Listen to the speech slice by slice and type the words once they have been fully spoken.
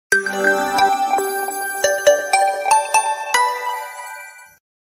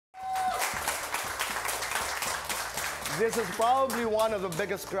This is probably one of the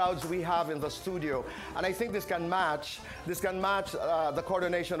biggest crowds we have in the studio, and I think this can match the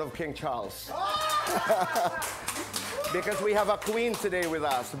coronation of King Charles. Because we have a queen today with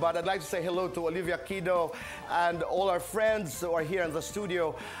us. But I'd like to say hello to Olivia Kido and all our friends who are here in the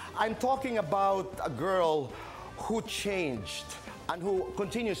studio. I'm talking about a girl who changed and who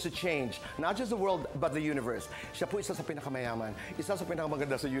continues to change, not just the world, but the universe. Siya po isa sa pinakamayaman, isa sa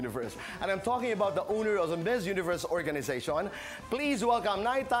pinakamaganda sa universe. And I'm talking about the owner of the Miss Universe organization. Please welcome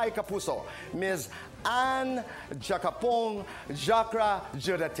Naitay Kapuso, Ms. Anne Jakrajutatip.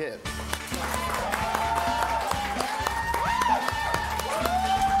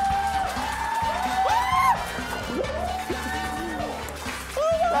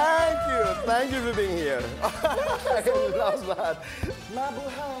 Thank you for being here. I love that.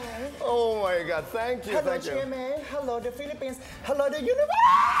 Mabuhay. Oh my God, thank you. Hello, thank you. GMA. Hello, the Philippines. Hello, the universe.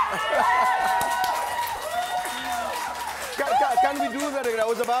 Can we do that again? I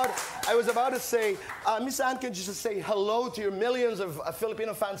was about to say, Miss Anne, can you just say hello to your millions of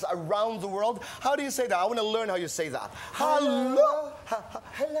Filipino fans around the world? How do you say that? I want to learn how you say that. Hello.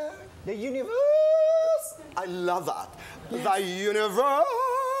 Hello, the universe. I love that. Yes. The universe.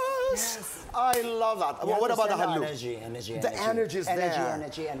 Yes. I love that. Well, what about the hello? Energy. The energy is there.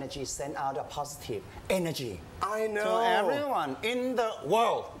 Energy. Send out a positive energy. I know. To everyone in the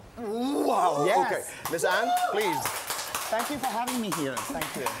world. Wow. Yes. Okay. Miss Anne, please. Thank you for having me here.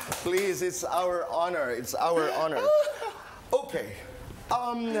 Thank you. Please, it's our honor. It's our honor. Okay.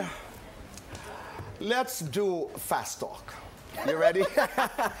 Let's do fast talk. You ready?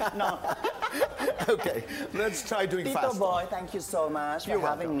 No. Okay, let's try doing Tito fast boy, talk. thank you so much for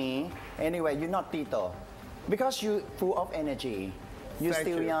having me. Anyway, you're not Tito. Because you're full of energy. You're Thank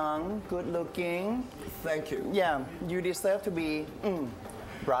still you. young, good looking. Thank you. Yeah, you deserve to be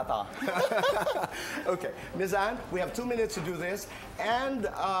brother. Okay, Ms. Anne, we have 2 minutes to do this, and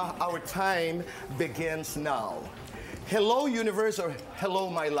our time begins now. Hello, universe, or hello,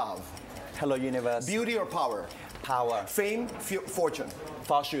 my love? Hello, universe. Beauty or power? Power. Fame, fortune?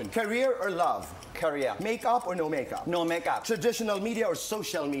 Fortune. Career or love? Career. Makeup or no makeup? No makeup. Traditional media or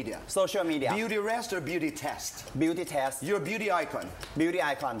social media? Social media. Beauty rest or beauty test? Beauty test. Your beauty icon? Beauty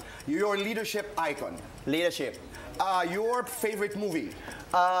icon. Your leadership icon? Leadership. Your favorite movie?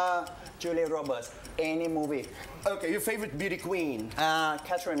 Julia Roberts. Any movie. Okay, your favorite beauty queen?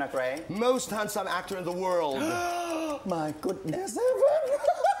 Katrina Gray. Most handsome actor in the world? My goodness.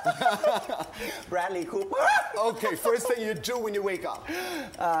 Bradley Cooper. Okay, first thing you do when you wake up?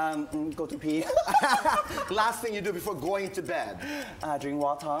 Go to pee. Last thing you do before going to bed? Drink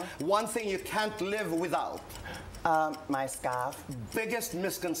water. One thing you can't live without? My scarf. Biggest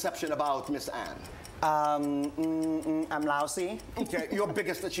misconception about Miss Anne? I'm lousy. Okay, your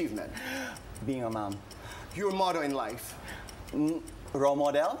biggest achievement? Being a mom. Your motto in life? Role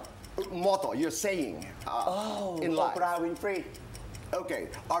model. Motto, you're saying in life. Oprah Winfrey. Okay,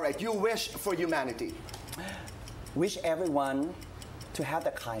 all right. You wish for humanity? Wish everyone to have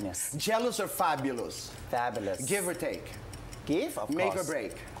the kindness. Jealous or fabulous? Fabulous. Give or take? Give, of Make course. or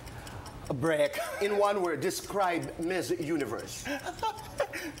break? A break. In one word, describe Miss Universe.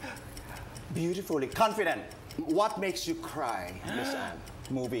 Beautifully confident. What makes you cry, Miss Anne?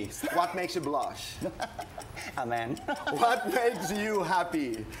 Movies. What makes you blush? Amen. What makes you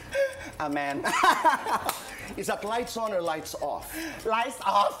happy? Amen. Is that lights on or lights off? Lights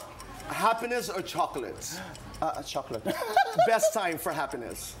off. Happiness or chocolates? Chocolate. Best time for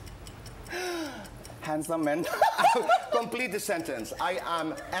happiness? Handsome man. Complete the sentence. I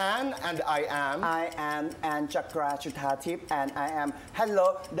am Anne and I am... I am Anne Jakrajutatip and I am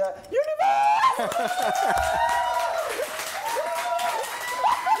hello the universe.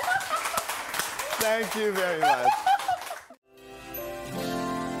 Thank you very much.